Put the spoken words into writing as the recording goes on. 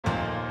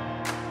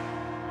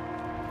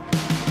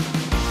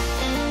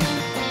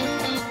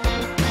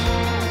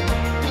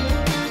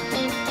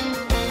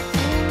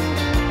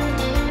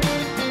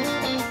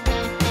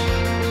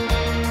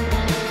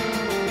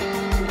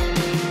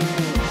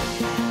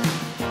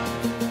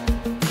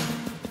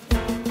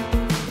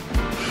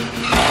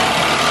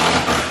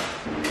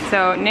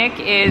So Nick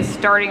is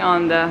starting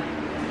on the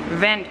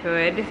vent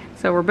hood.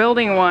 So we're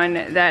building one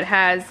that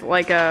has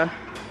like a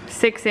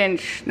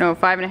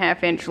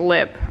 5.5 inch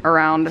lip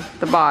around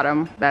the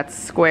bottom. That's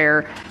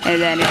square.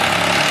 And then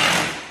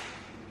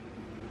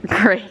it's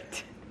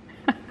great.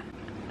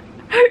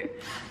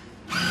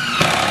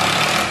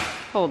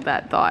 Hold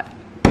that thought.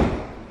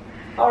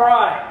 All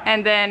right.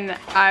 And then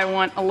I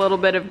want a little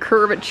bit of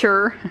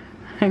curvature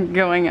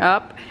going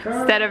up.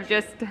 Instead of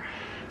just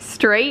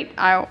straight,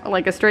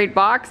 like a straight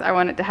box, I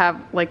want it to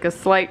have like a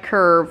slight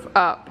curve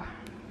up.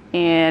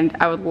 And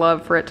I would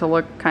love for it to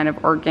look kind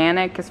of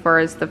organic as far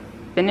as the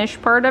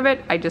finish part of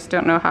it. I just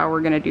don't know how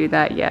we're gonna do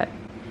that yet.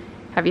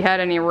 Have you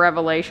had any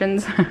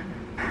revelations?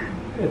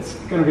 It's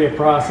gonna be a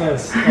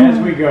process as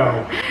we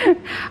go.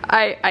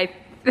 I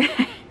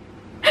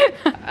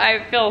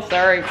feel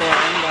sorry for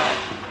him, but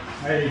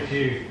I do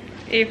too.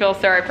 he feels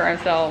sorry for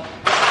himself.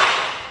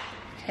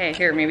 Hey,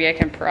 here, maybe I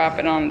can prop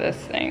it on this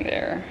thing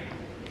there.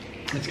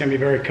 It's gonna be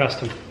very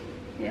custom.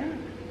 Yeah.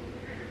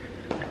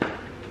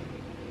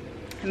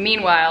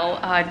 Meanwhile,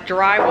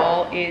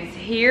 drywall is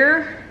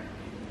here.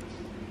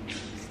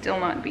 Still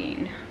not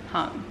being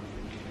hung.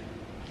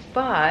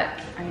 But,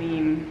 I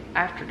mean,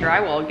 after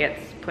drywall gets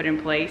put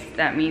in place,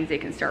 that means they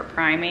can start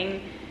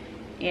priming.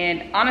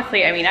 And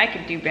honestly, I mean, I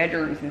could do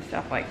bedrooms and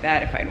stuff like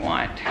that if I'd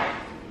want.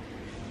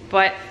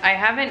 But I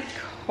haven't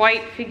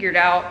quite figured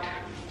out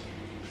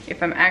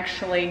if I'm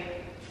actually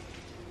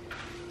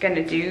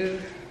gonna do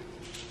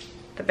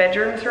the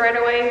bedrooms right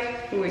away.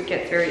 Ooh, it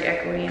gets very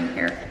echoey in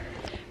here.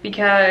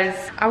 Because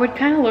I would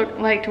kind of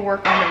like to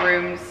work on the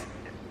rooms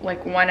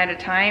like one at a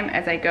time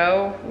as I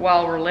go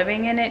while we're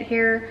living in it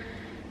here.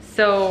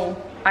 So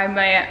I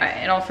might,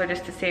 and also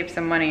just to save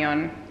some money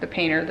on the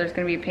painter. There's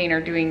gonna be a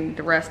painter doing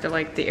the rest of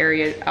like the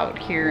area out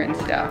here and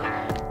stuff.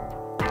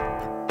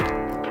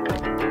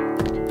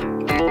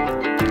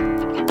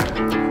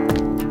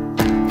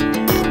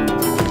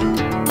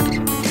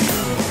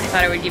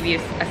 Thought I would give you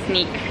a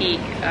sneak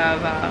peek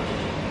of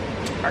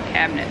our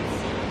cabinets.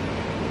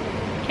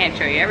 Can't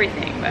show you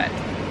everything, but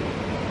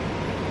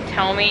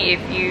tell me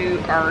if you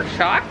are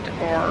shocked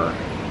or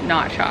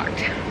not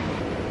shocked.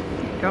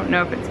 Don't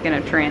know if it's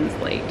gonna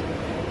translate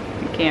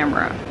in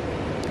camera.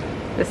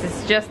 This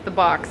is just the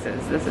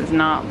boxes. This is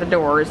not the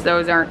doors.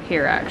 Those aren't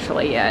here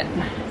actually yet.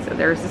 So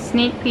there's a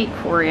sneak peek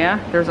for you.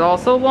 There's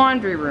also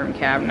laundry room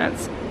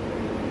cabinets.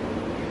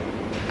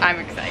 I'm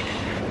excited.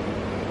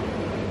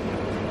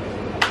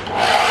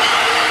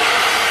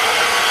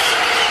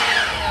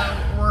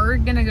 We're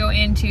gonna go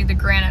into the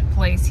granite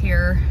place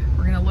here.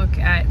 We're gonna look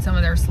at some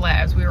of their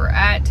slabs. We were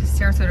at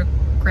Sarasota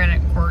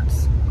Granite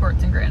Quartz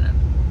and Granite.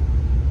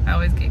 I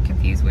always get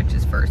confused which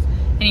is first.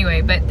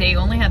 Anyway, but they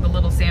only had the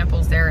little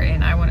samples there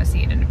and I wanna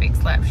see it in a big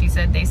slab. She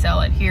said they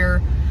sell it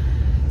here.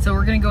 So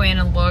we're gonna go in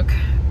and look.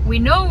 We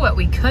know what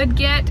we could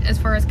get as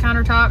far as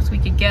countertops. We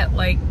could get,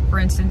 like, for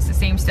instance, the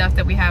same stuff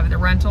that we have at the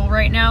rental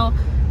right now,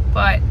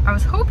 but I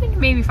was hoping to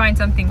maybe find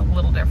something a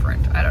little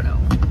different. I don't know.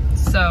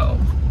 So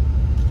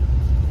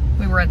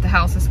we were at the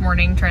house this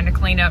morning trying to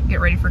clean up, get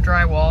ready for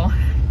drywall.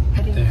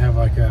 They have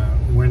like a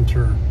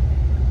winter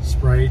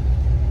Sprite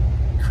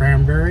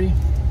cranberry.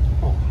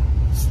 Oh.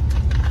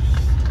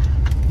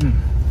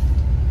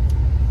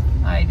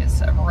 I just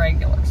have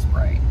regular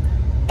Sprite.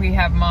 We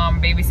have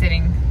mom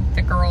babysitting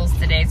the girls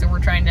today, so we're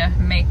trying to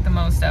make the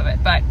most of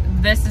it. But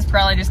this is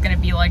probably just gonna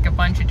be like a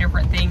bunch of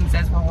different things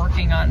as we're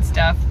working on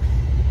stuff.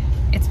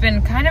 It's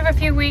been kind of a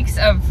few weeks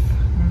of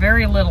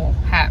very little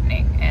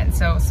happening, and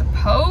so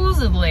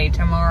supposedly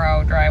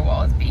tomorrow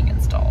drywall is being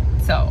installed.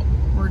 So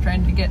we're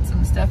trying to get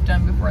some stuff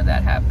done before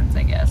that happens,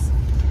 I guess.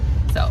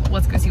 So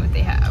let's go see what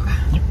they have.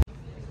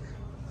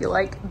 You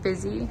like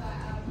busy?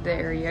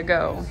 There you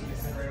go.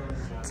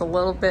 It's a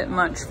little bit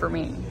much for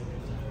me.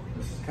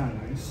 This is kind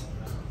of nice.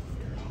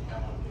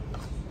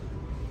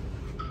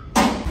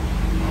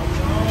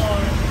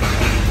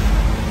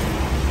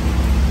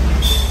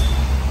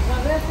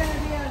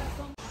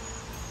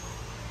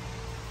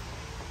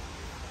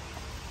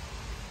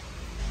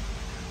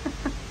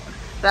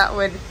 That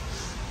would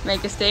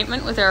make a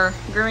statement with our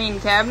green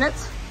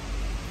cabinets.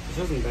 This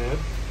isn't bad.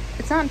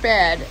 It's not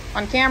bad.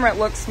 On camera it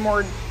looks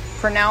more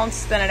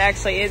pronounced than it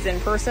actually is in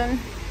person.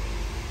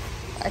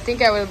 I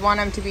think I would want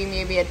them to be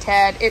maybe a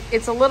tad,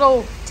 it's a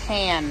little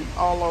tan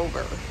all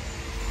over.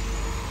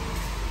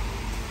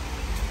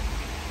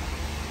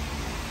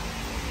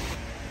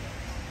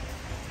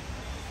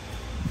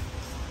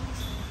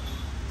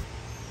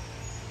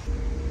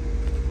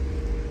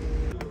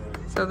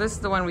 So this is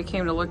the one we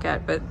came to look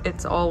at, but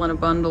it's all in a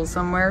bundle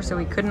somewhere, so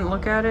we couldn't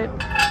look at it.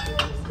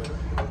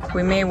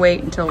 We may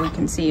wait until we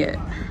can see it.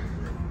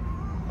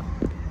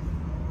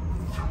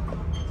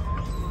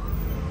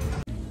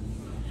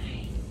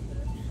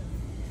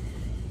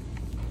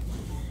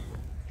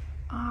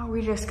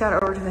 We just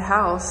got over to the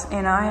house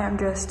and I am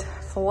just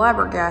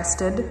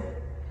flabbergasted.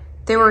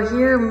 They were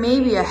here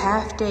maybe a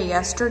half day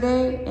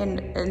yesterday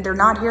and they're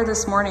not here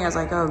this morning. I was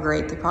like, oh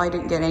great, they probably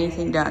didn't get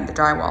anything done, the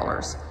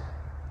drywallers.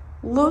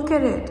 Look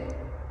at it.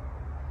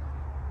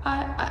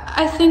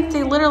 I think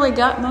they literally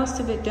got most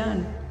of it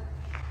done.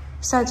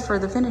 Besides for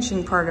the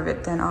finishing part of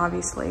it then,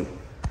 obviously.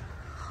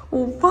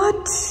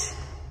 What?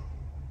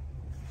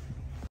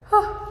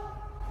 Huh,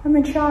 I'm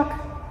in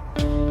shock.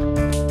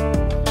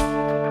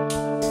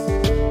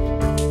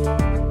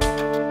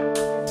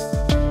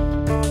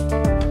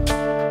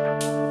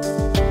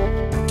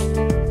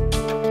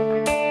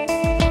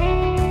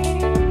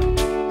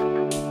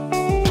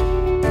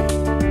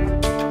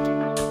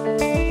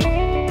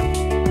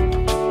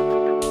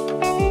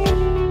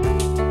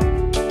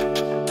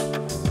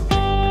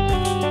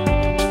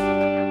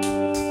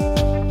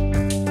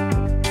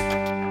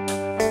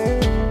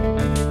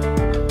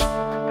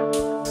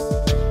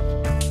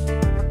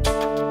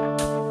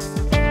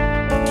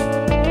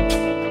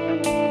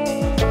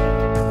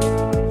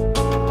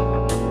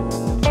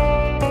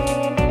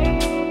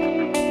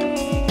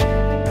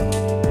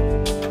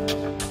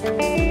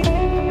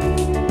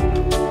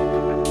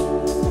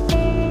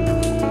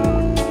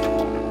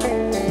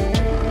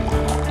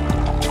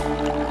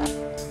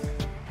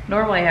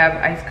 Normally I have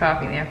iced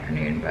coffee in the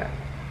afternoon, but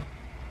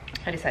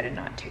I decided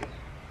not to.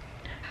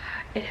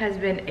 It has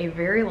been a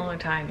very long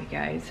time, you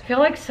guys. I feel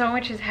like so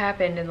much has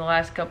happened in the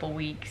last couple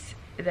weeks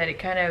that it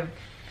kind of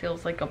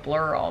feels like a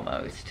blur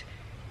almost.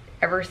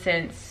 Ever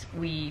since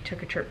we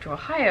took a trip to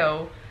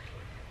Ohio,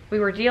 we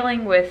were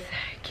dealing with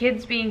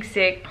kids being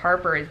sick.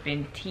 Harper has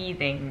been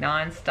teething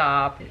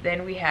nonstop.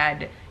 Then we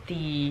had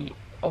the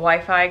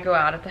Wi-Fi go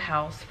out at the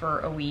house for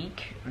a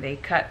week. They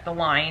cut the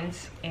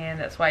lines, and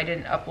that's why I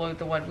didn't upload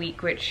the 1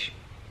 week, which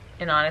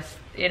in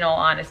all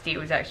honesty, it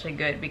was actually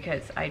good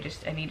because I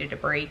needed a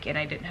break and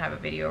I didn't have a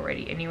video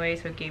ready anyway,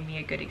 so it gave me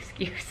a good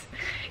excuse.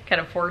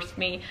 Kind of forced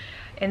me.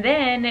 And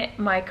then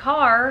my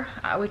car,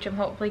 which I'm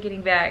hopefully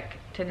getting back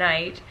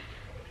tonight,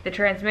 the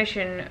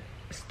transmission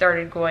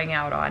started going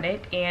out on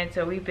it, and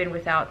so we've been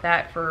without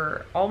that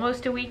for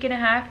almost a week and a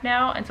half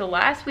now. And so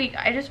last week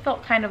I just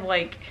felt kind of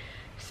like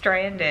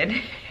stranded.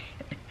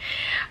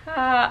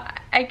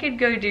 I could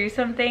go do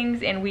some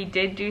things, and we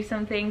did do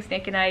some things,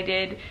 Nick and I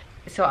did.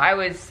 So I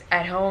was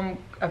at home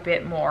a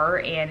bit more,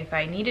 and if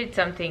I needed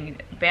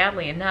something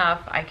badly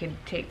enough, I could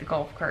take the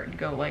golf cart and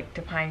go like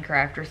to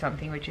Pinecraft or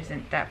something, which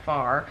isn't that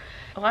far.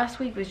 Last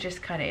week was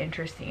just kind of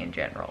interesting in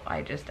general.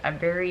 I'm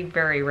very,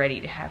 very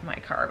ready to have my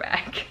car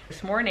back.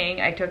 This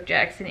morning I took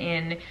Jackson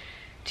in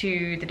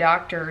to the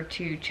doctor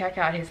to check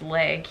out his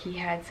leg. He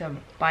had some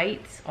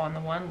bites on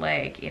the one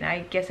leg, and I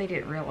guess I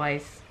didn't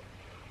realize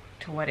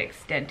to what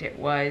extent it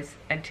was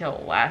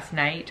until last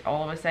night.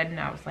 All of a sudden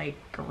I was like,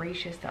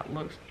 gracious, that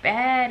looks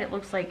bad. It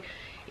looks like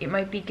it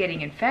might be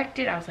getting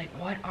infected. I was like,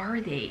 what are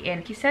they?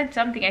 And he said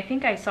something, I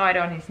think I saw it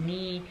on his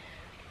knee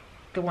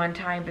the one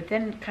time, but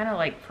then kind of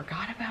like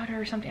forgot about it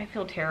or something. I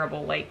feel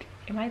terrible. Like,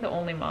 am I the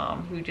only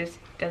mom who just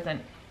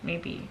doesn't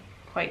maybe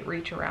quite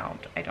reach around?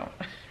 I don't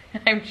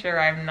I'm sure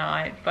I'm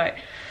not, but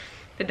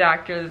the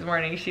doctor this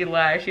morning, she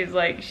laughed. She's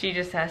like, she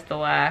just has to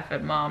laugh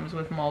at moms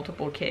with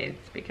multiple kids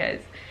because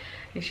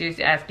she was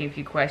asking a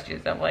few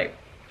questions. I'm like,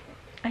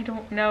 I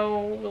don't know,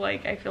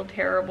 like, I feel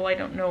terrible. I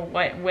don't know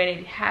when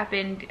it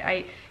happened.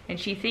 And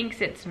she thinks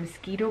it's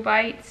mosquito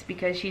bites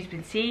because she's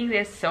been seeing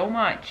this so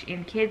much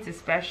in kids,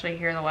 especially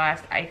here the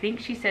last, I think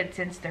she said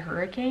since the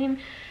hurricane.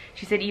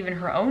 She said even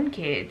her own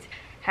kids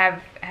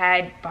have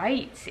had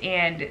bites,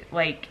 and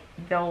like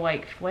they'll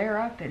like flare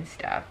up and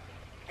stuff.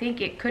 I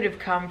think it could have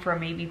come from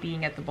maybe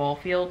being at the ball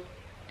field.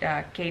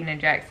 Caden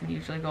and Jackson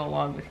usually go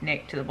along with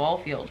Nick to the ball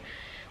field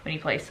when he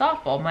plays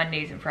softball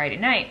Mondays and Friday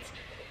nights.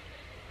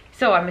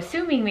 So I'm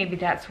assuming maybe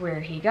that's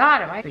where he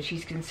got him. But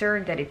she's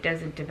concerned that it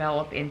doesn't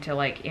develop into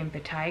like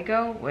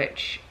impetigo,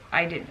 which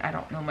I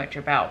don't know much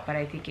about, but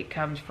I think it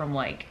comes from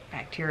like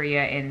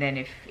bacteria. And then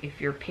if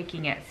you're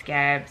picking at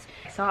scabs,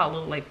 I saw a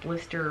little like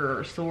blister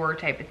or sore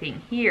type of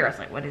thing here. I was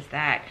like, what is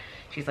that?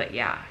 She's like,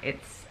 yeah,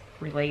 it's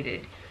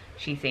related,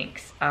 she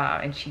thinks,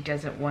 and she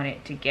doesn't want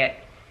it to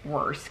get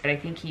worse. But I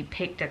think he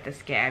picked at the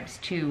scabs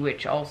too,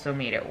 which also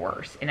made it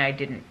worse, and I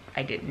didn't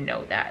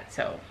know that.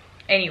 So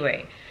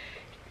anyway,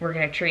 we're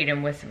gonna treat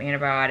him with some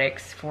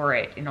antibiotics for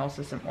it, and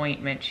also some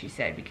ointment, she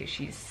said, because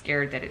she's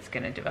scared that it's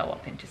gonna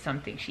develop into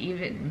something. She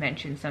even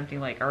mentioned something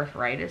like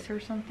arthritis or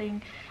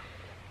something.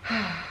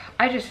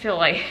 I just feel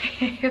like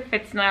if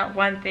it's not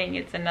one thing,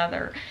 it's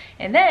another.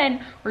 And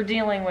then we're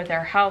dealing with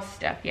our house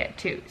stuff yet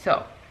too.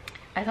 So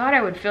I thought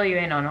I would fill you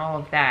in on all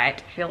of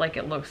that. I feel like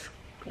it looks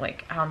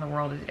like, how in the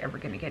world is it ever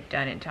gonna get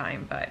done in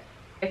time? But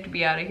I have to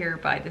be out of here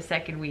by the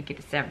second week of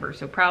December.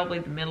 So probably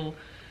the middle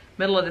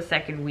of the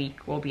second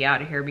week we'll be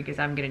out of here, because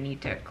I'm gonna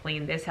need to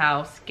clean this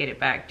house, get it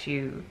back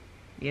to,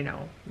 you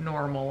know,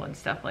 normal and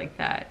stuff like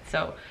that.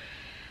 So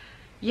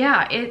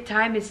yeah,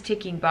 time is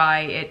ticking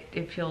by.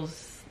 It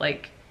feels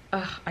like,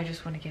 I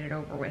just want to get it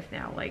over with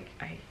now. Like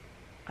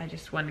I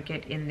just want to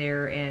get in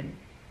there and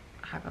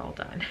have it all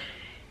done.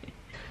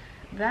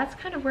 That's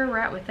kind of where we're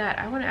at with that.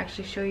 I want to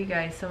actually show you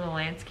guys some of the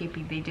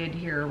landscaping they did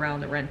here around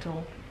the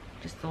rental,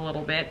 just a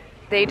little bit.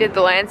 They did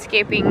the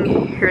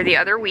landscaping here the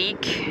other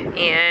week,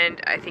 and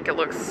I think it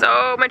looks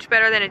so much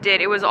better than it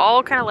did. It was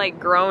all kind of like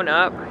grown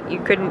up. You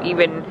couldn't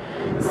even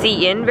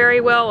see in very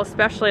well,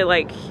 especially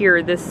like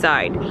here, this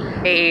side.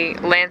 A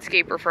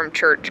landscaper from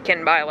church,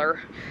 Ken Byler,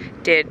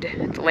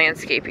 did the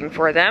landscaping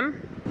for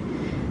them.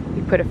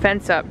 He put a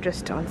fence up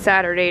just on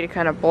Saturday to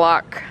kind of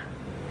block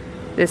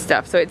this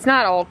stuff. So it's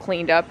not all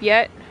cleaned up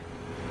yet,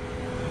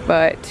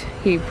 but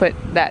he put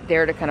that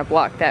there to kind of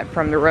block that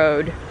from the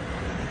road.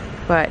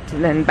 But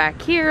then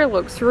back here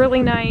looks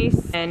really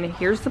nice. And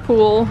here's the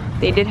pool.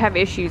 They did have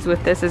issues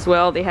with this as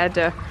well. They had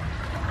to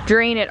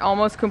drain it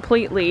almost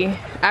completely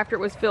after it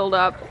was filled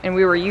up and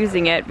we were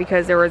using it,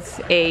 because there was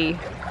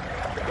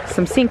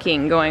some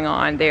sinking going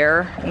on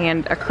there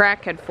and a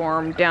crack had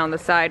formed down the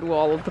side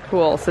wall of the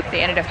pool. So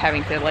they ended up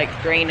having to like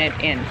drain it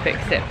and fix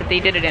it. But they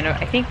did it in,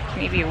 I think,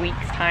 maybe a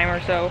week's time or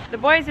so. The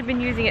boys have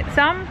been using it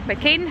some, but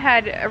Caden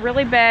had a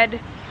really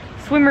bad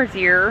swimmer's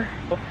ear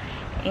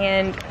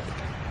and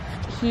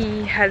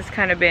he has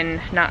kind of been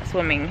not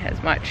swimming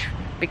as much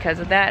because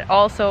of that.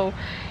 Also,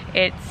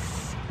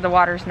 the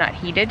water's not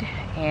heated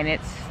and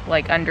it's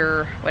like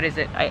under, what is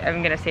it?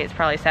 I'm gonna say it's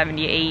probably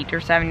 78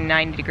 or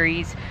 79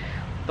 degrees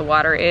the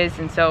water is,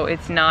 and so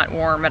it's not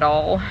warm at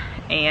all.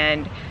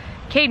 And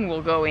Caden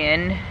will go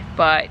in,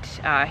 but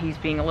he's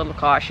being a little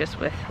cautious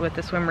with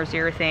the swimmer's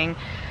ear thing.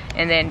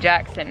 And then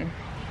Jackson,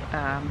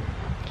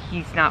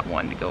 he's not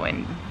one to go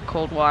in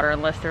cold water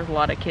unless there's a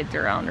lot of kids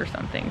around or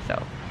something.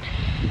 So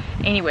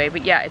anyway,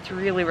 but yeah, it's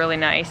really, really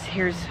nice.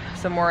 Here's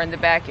some more in the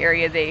back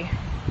area. They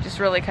just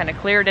really kind of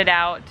cleared it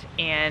out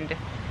and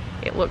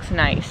it looks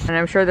nice. And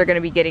I'm sure they're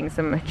gonna be getting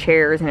some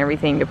chairs and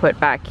everything to put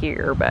back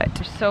here, but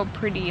there's so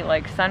pretty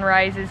like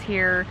sunrises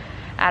here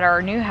at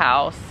our new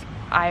house.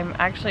 I'm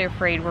actually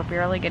afraid we're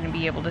barely gonna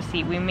be able to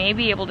see. We may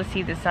be able to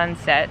see the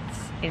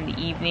sunsets in the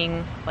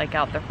evening, like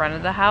out the front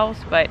of the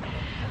house, but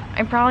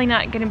I'm probably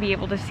not gonna be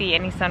able to see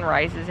any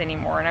sunrises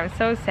anymore. And I'm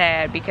so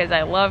sad because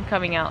I love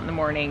coming out in the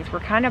mornings. We're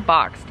kind of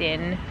boxed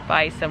in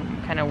by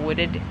some kind of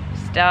wooded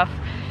stuff,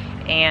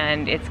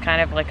 and it's kind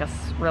of like a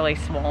really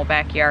small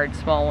backyard,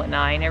 small and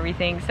and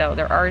everything. So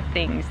there are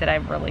things that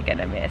I'm really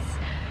gonna miss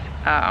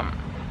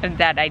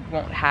that I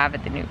won't have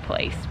at the new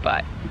place,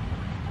 but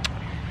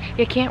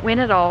you can't win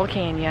it all,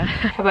 can you?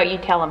 How about you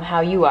tell them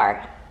how you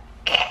are?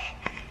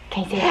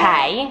 Can you say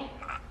hi?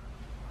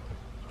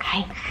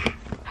 Hi.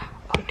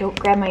 Oh, don't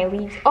grab my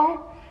leaves.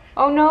 Oh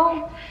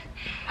no.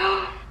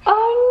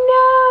 Oh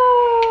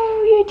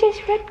no, you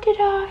just ripped it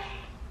off.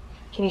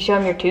 Can you show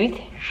them your tooth?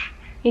 Can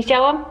you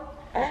show them?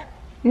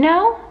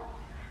 No?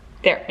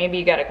 There, maybe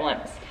you got a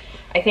glimpse.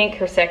 I think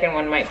her second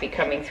one might be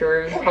coming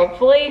through,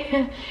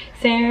 hopefully,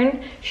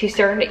 soon. She's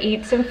starting to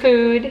eat some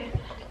food.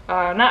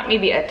 Not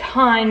maybe a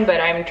ton,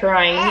 but I'm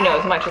trying, you know,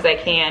 as much as I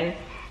can.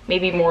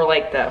 Maybe more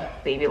like the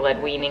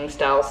baby-led weaning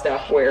style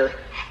stuff where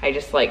I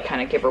just like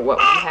kind of give her what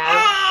we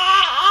have.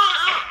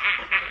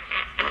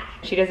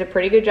 She does a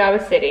pretty good job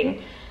of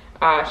sitting.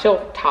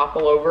 She'll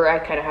topple over. I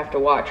kind of have to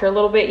watch her a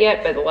little bit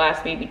yet, but the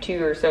last maybe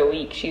 2 or so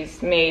weeks,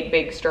 she's made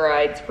big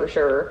strides for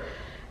sure.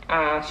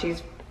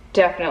 She's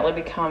definitely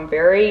become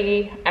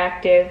very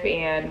active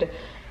and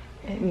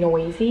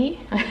noisy.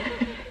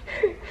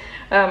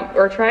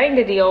 We're trying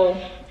to deal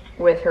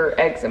with her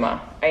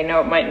eczema. I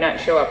know it might not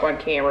show up on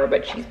camera,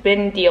 but she's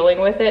been dealing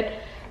with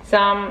it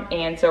some,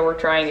 and so we're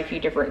trying a few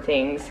different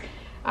things.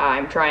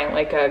 I'm trying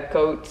like a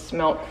goat's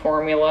milk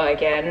formula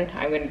again.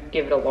 I'm gonna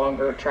give it a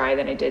longer try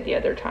than I did the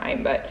other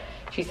time, but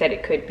she said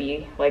it could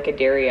be like a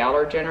dairy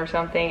allergen or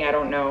something. I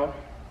don't know.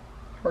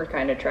 We're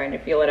kind of trying to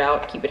feel it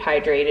out, keep it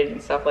hydrated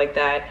and stuff like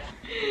that.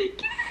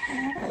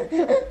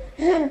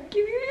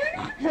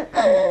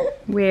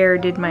 Where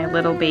did my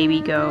little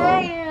baby go?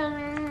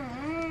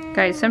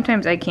 Guys,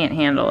 sometimes I can't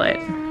handle it.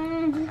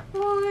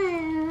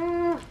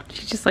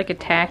 She's just like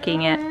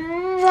attacking it.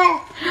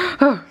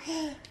 Oh.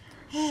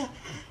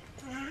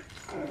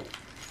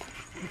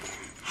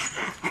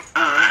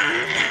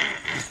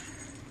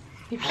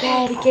 You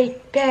patty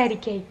cake, patty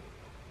cake.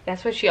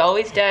 That's what she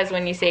always does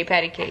when you say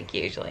patty cake,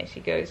 usually.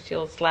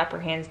 She'll slap her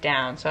hands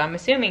down. So I'm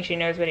assuming she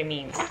knows what it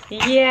means.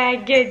 Yeah,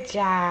 good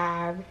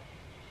job.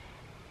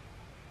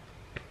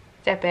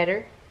 Is that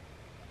better?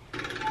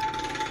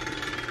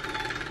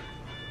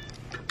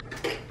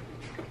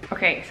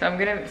 Okay, so I'm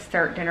gonna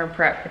start dinner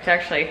prep.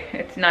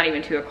 It's not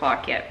even 2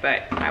 o'clock yet,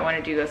 but I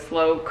wanna do a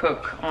slow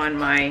cook on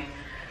my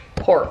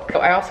pork. So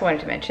I also wanted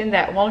to mention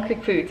that Walnut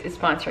Creek Foods is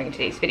sponsoring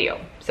today's video.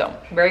 So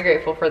I'm very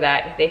grateful for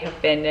that. They have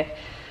been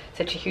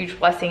such a huge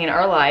blessing in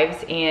our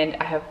lives, and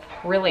I have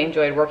really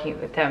enjoyed working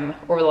with them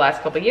over the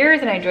last couple of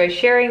years, and I enjoy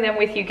sharing them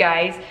with you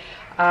guys.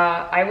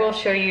 I will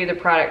show you the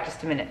product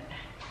just a minute.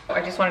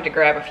 I just wanted to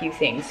grab a few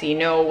things so you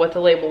know what the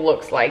label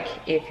looks like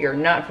if you're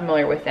not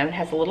familiar with them. It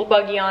has a little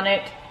buggy on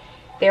it.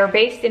 They are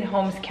based in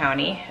Holmes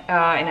County,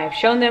 and I've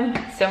shown them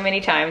so many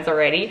times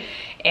already.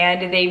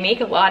 And they make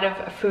a lot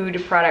of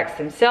food products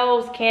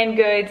themselves, canned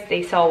goods.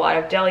 They sell a lot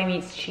of deli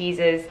meats,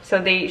 cheeses. So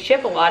they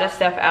ship a lot of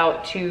stuff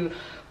out to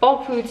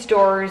bulk food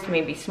stores,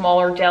 maybe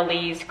smaller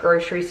delis,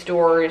 grocery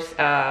stores.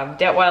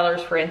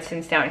 Detweiler's, for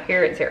instance, down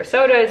here in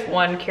Sarasota is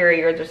one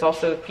carrier. There's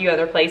also a few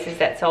other places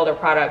that sell their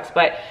products,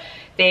 but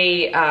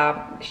they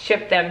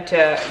ship them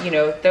to, you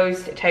know,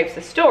 those types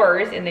of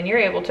stores, and then you're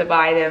able to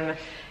buy them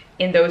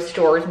in those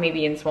stores,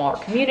 maybe in smaller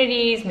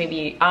communities,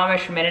 maybe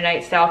Amish or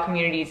Mennonite style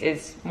communities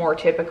is more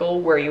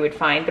typical where you would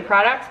find the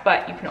products,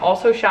 but you can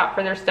also shop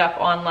for their stuff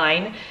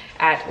online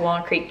at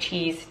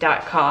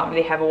wallacreekcheese.com.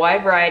 They have a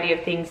wide variety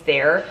of things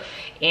there,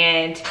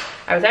 and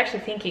I was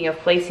actually thinking of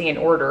placing an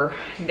order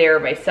there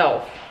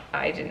myself.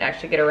 I didn't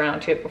actually get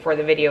around to it before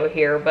the video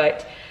here,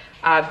 but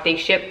they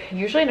ship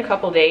usually in a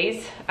couple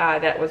days.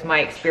 That was my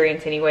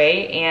experience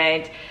anyway,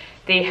 and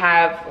they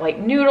have like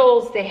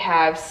noodles, they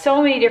have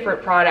so many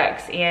different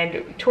products,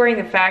 and touring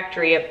the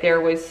factory up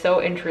there was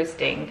so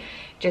interesting,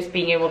 just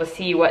being able to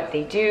see what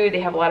they do. They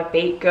have a lot of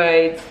baked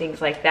goods, things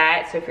like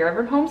that. So if you're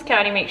ever in Holmes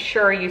County, make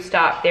sure you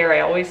stop there.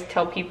 I always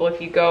tell people if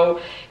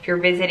you're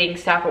visiting,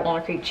 stop at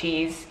Walnut Creek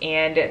Cheese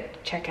and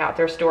check out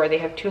their store. They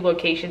have 2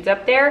 locations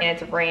up there, and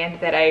it's a brand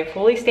that I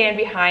fully stand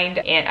behind,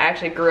 and I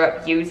actually grew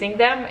up using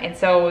them. And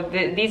so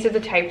these are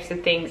the types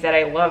of things that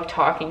I love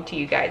talking to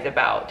you guys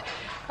about.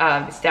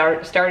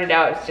 Started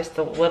out as just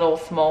a little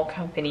small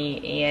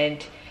company,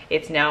 and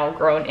it's now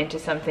grown into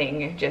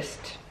something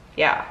just,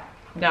 yeah,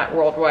 not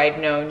worldwide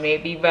known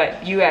maybe,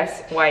 but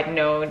US wide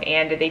known,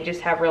 and they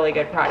just have really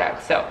good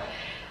products. So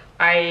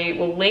I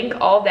will link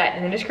all that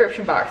in the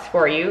description box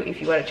for you if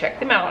you want to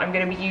check them out. I'm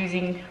going to be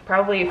using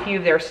probably a few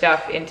of their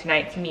stuff in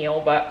tonight's meal,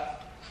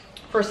 but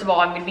first of all,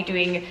 I'm going to be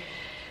doing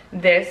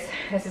this.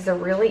 This is a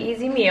really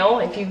easy meal.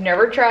 If you've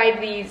never tried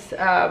these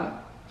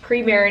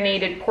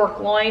pre-marinated pork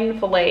loin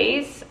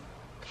fillets,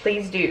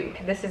 please do.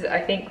 This is, I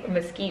think,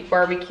 mesquite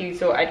barbecue,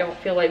 so I don't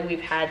feel like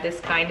we've had this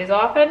kind as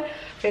often.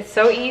 It's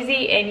so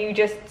easy, and you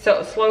just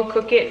slow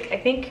cook it. I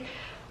think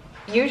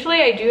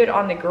usually I do it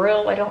on the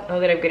grill. I don't know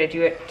that I'm gonna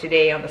do it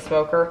today on the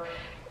smoker,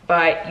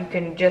 but you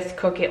can just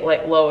cook it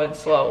like low and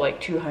slow,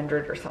 like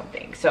 200 or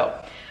something. So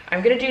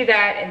I'm gonna do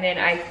that, and then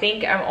I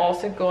think I'm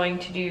also going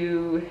to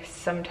do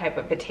some type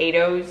of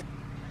potatoes.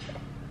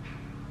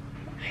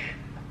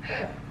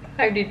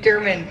 I'm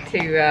determined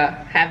to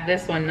have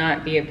this one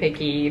not be a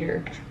picky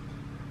eater.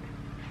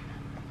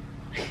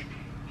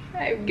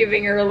 I'm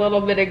giving her a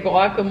little bit of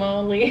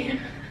guacamole.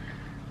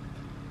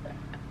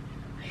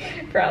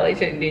 Probably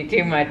shouldn't do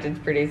too much, it's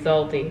pretty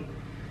salty.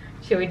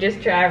 Should we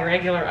just try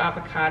regular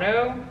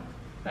avocado?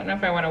 I don't know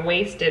if I want to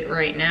waste it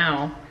right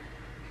now.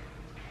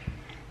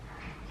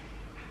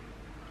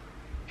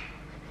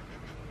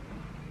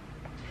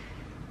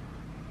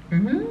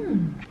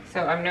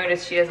 So I've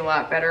noticed she does a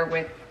lot better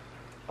with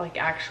like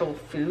actual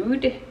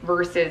food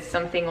versus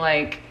something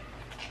like,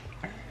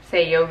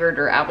 say, yogurt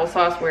or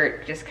applesauce, where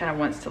it just kind of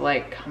wants to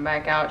like come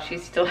back out. She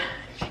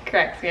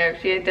cracks me up.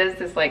 She does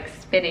this like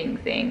spitting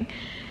thing.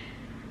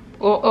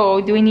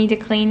 Oh, do we need to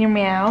clean your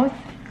mouth?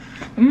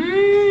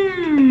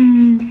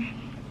 It's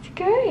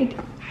good.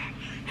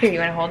 Here, you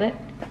want to hold it? You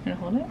want to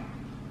hold it?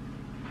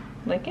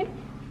 Lick it?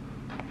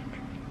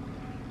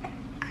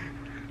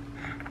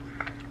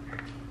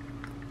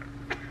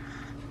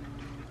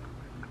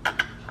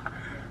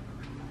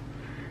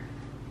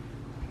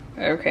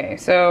 Okay,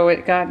 so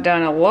it got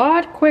done a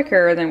lot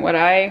quicker than what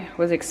I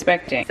was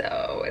expecting.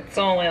 So it's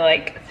only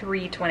like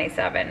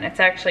 3:27. It's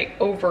actually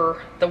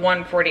over the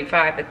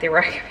 1:45 that they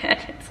recommend.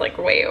 It's like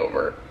way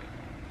over.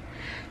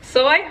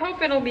 So I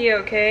hope it'll be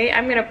okay.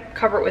 I'm gonna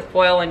cover it with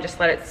foil and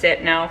just let it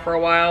sit now for a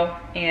while,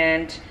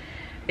 and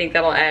I think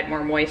that'll add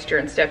more moisture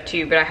and stuff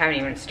too, but I haven't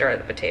even started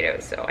the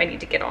potatoes, so I need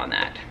to get on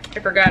that.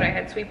 I forgot I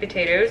had sweet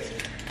potatoes,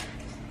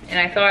 and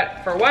I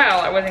thought for a while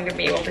I wasn't gonna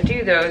be able to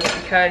do those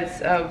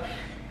because of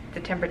the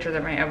temperature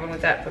that my oven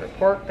was at for the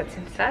pork, but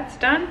since that's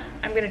done,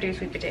 I'm gonna do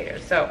sweet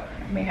potatoes. So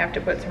I may have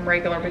to put some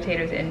regular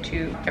potatoes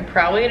into. I'm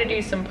probably gonna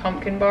do some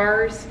pumpkin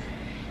bars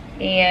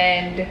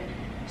and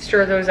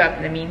stir those up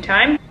in the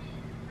meantime.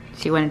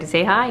 She wanted to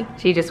say hi.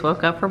 She just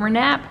woke up from her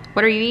nap.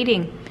 What are you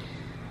eating?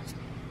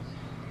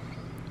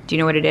 Do you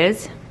know what it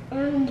is?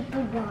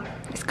 Fig bar.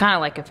 It's kind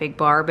of like a fig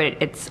bar, but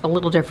it's a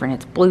little different.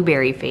 It's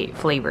blueberry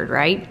flavored,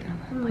 right?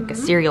 Like a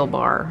cereal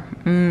bar.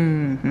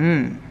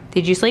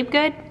 Did you sleep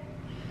good?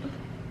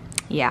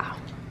 Yeah,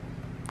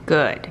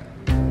 good.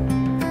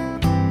 And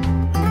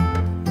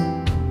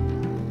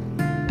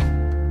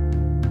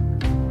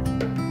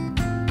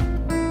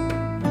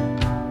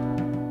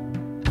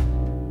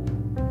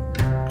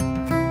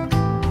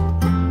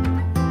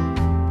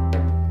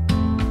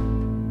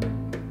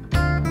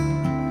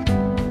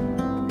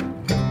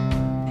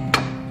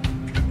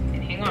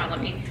hang on,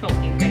 let me help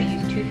you. You gotta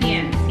use 2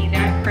 hands. See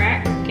that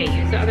crack? Okay,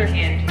 use the other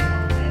hand.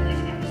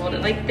 Hold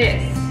it like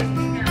this.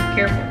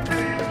 Careful.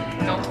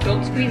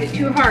 Don't squeeze it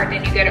too hard,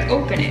 then you gotta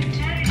open it.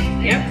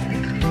 Yep.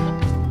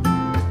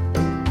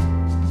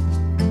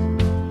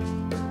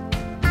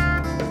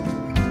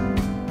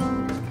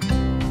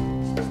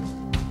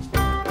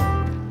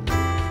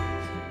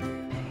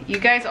 You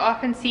guys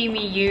often see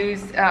me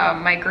use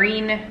my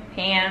green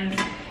pans,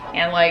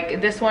 and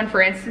like this one,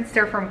 for instance,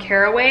 they're from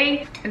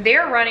Caraway.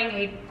 They're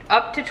running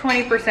up to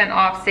 20%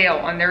 off sale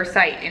on their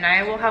site, and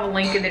I will have a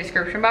link in the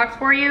description box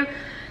for you.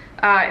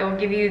 It will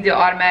give you the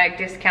automatic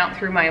discount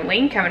through my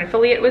link. I'm an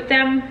affiliate with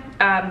them.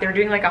 They're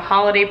doing like a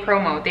holiday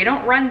promo. They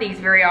don't run these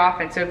very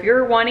often, so if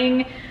you're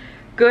wanting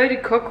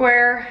good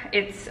cookware,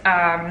 it's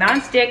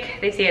non-stick.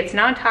 They say it's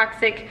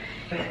non-toxic.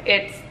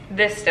 It's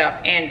this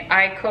stuff, and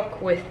I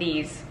cook with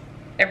these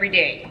every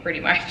day, pretty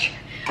much.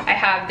 They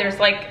have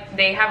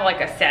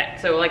like a set,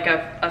 so like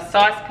a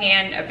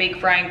saucepan, a big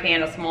frying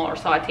pan, a smaller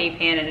saute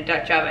pan, and a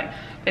Dutch oven.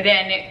 But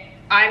then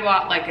I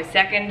bought like a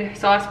second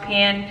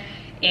saucepan,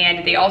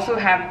 and they also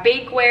have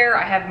bakeware.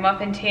 I have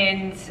muffin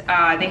tins.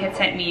 They had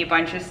sent me a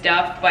bunch of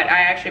stuff, but I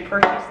actually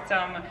purchased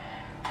some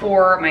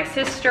for my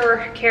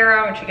sister,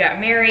 Kara, when she got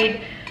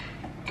married.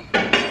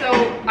 So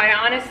I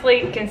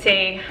honestly can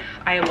say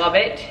I love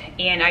it,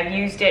 and I've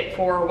used it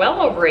for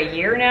well over a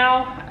year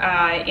now.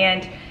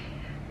 And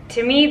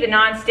to me, the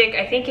non-stick,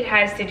 I think it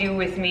has to do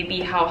with maybe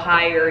how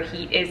high your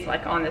heat is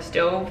like on the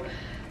stove.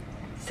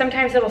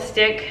 Sometimes it'll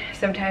stick,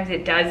 sometimes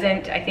it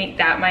doesn't. I think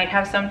that might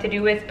have something to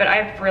do with, but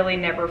I've really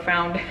never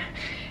found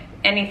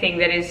anything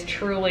that is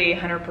truly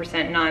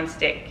 100%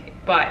 non-stick.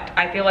 But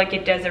I feel like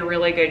it does a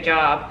really good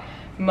job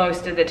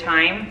most of the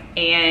time,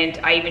 and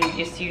I even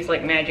just use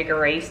like magic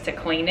erase to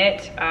clean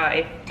it.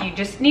 You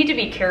just need to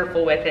be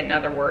careful with it, in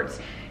other words.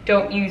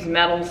 Don't use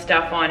metal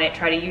stuff on it.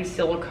 Try to use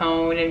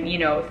silicone and, you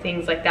know,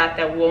 things like that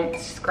that won't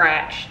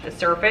scratch the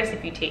surface.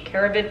 If you take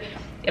care of it,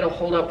 it'll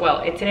hold up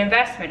well. It's an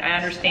investment, I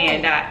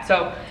understand that.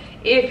 So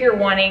if you're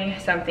wanting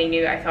something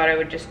new, I thought I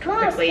would just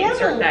quickly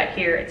insert that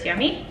here. It's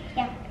yummy?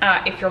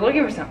 Yeah. If you're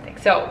looking for something.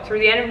 So through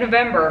the end of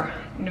November,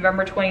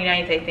 November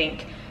 29th, I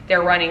think,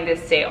 they're running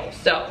this sale.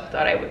 So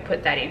thought I would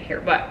put that in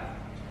here. But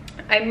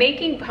I'm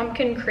making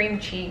pumpkin cream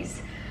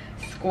cheese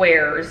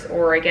squares,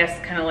 or I guess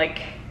kind of like,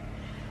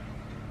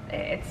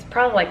 it's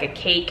probably like a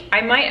cake.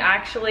 I might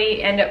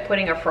actually end up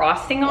putting a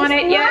frosting on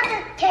it yet. It's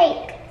not a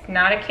cake. It's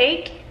not a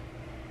cake?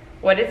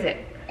 What is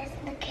it? It's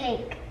a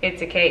cake.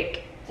 It's a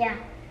cake. Yeah.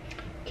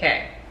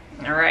 Okay.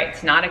 All right.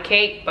 It's not a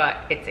cake, but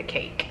it's a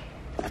cake.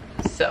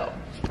 So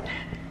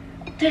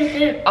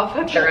I'll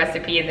put the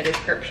recipe in the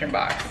description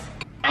box.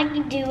 I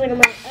can do it on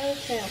my own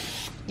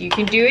self. You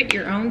can do it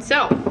your own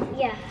self.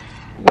 Yeah.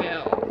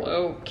 Well,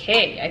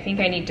 okay. I think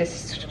I need to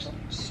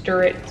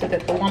stir it so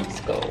that the lumps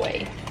go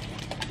away.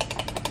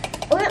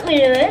 Let me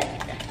do it.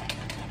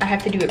 I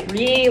have to do it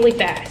really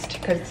fast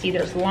because see,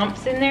 there's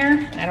lumps in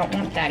there. I don't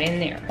want that in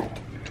there.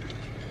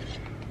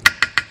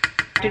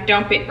 To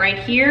dump it right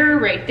here,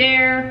 right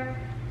there.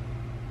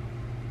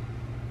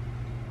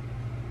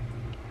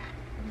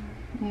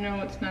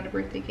 No, it's not a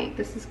birthday cake.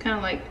 This is kind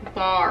of like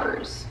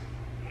bars.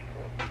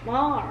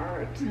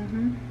 Bars.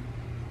 Mm-hmm.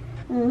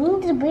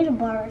 It's a bit of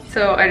bars.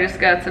 So I just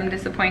got some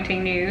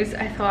disappointing news.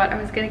 I thought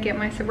I was gonna get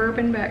my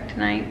Suburban back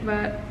tonight,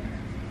 but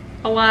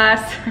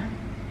alas,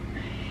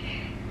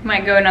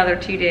 might go another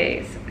 2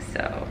 days.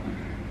 So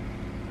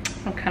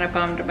I'm kind of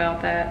bummed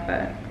about that,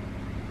 but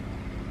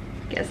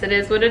guess it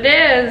is what it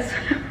is.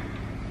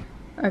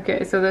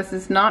 Okay, so this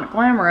is not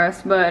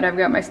glamorous, but I've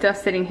got my stuff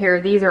sitting here.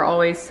 These are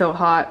always so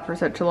hot for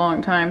such a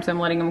long time, so I'm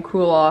letting them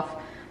cool off.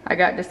 I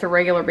got just a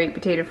regular baked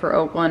potato for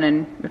Oakland,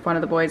 and if one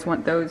of the boys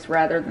want those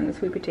rather than the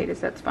sweet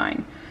potatoes, that's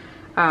fine.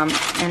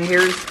 And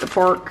here's the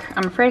pork.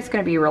 I'm afraid it's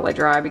gonna be really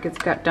dry because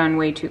it got done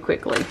way too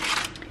quickly.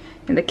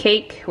 And the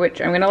cake, which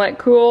I'm gonna let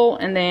cool,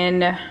 and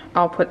then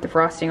I'll put the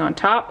frosting on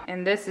top.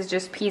 And this is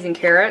just peas and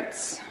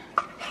carrots.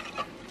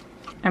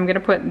 I'm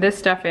gonna put this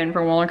stuff in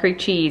from Walnut Creek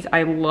Cheese.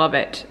 I love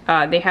it.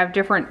 They have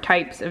different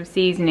types of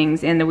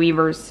seasonings in the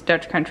Weaver's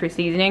Dutch Country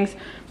Seasonings,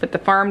 but the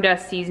Farm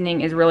Dust seasoning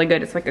is really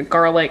good. It's like a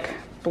garlic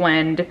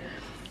blend.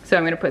 So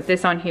I'm gonna put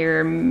this on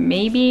here,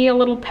 maybe a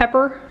little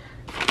pepper.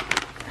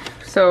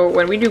 So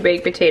when we do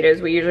baked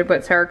potatoes, we usually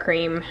put sour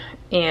cream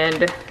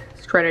and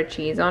shredded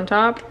cheese on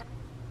top.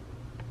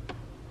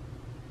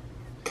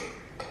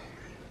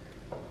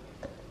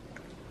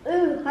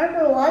 Ooh,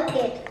 Harper like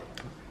it.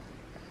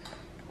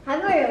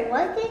 Harper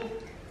like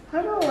it?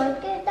 Harper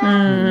like it?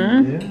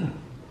 Mm-hmm. Yeah.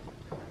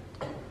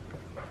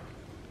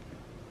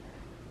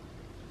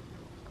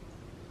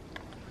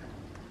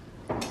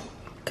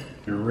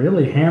 You're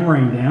really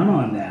hammering down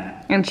on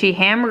that. And she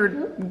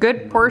hammered a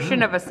good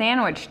portion of a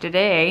sandwich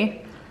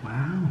today.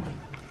 Wow.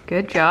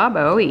 Good job,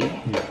 Owie.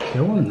 You're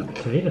killing the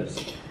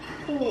potatoes.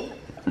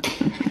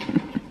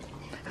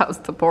 How's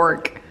the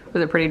pork?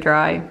 Was it pretty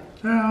dry?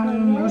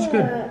 It was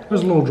good. It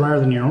was a little drier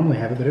than you normally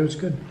have it, but it was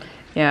good.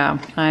 Yeah,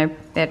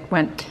 it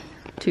went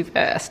too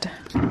fast. His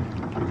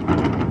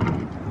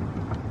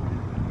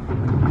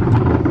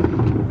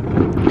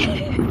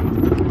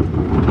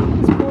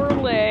poor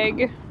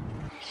leg.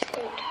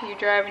 You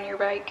driving your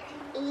bike?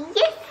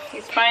 Yes.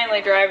 He's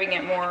finally driving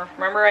it more.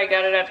 Remember I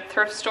got it at the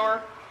thrift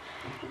store?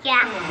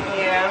 Yeah.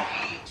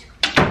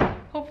 Yeah.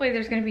 Hopefully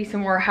there's gonna be some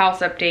more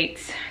house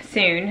updates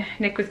soon.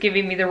 Nick was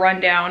giving me the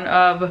rundown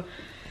of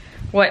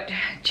what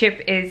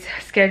Chip is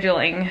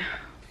scheduling.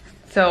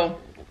 So,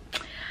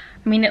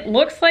 I mean, it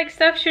looks like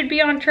stuff should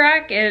be on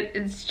track.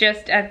 It's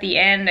just at the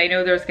end, I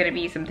know there's gonna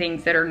be some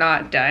things that are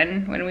not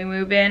done when we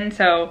move in.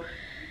 So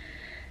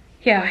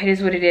yeah, it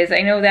is what it is.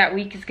 I know that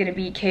week is gonna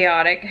be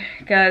chaotic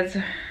because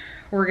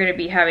we're gonna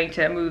be having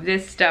to move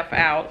this stuff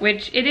out,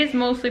 which it is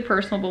mostly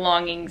personal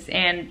belongings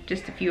and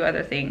just a few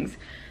other things.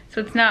 So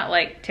it's not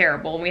like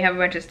terrible. And we have a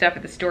bunch of stuff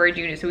at the storage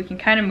unit, so we can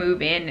kind of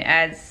move in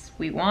as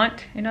we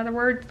want. In other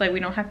words, like we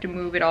don't have to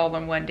move it all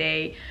in one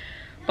day.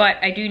 But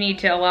I do need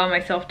to allow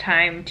myself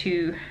time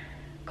to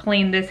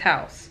clean this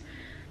house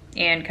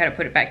and kind of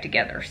put it back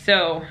together.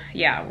 So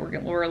yeah,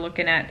 we're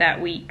looking at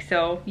that week.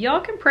 So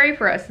y'all can pray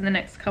for us in the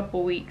next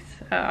couple weeks.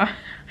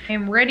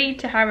 I'm ready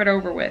to have it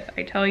over with,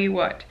 I tell you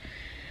what.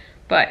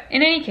 But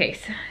in any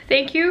case,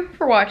 thank you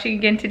for watching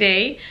again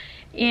today.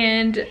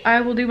 And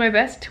I will do my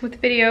best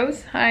with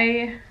videos.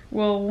 I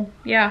will,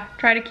 yeah,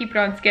 try to keep it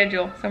on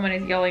schedule. Someone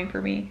is yelling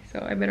for me, so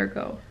I better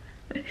go.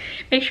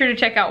 Make sure to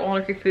check out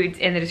Walnut Creek Foods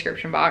in the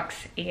description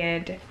box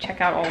and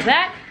check out all of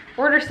that.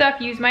 Order stuff,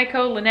 use my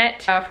code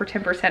Lynette for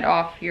 10%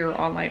 off your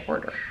online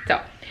order. So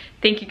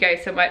thank you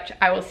guys so much.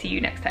 I will see you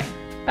next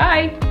time.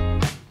 Bye.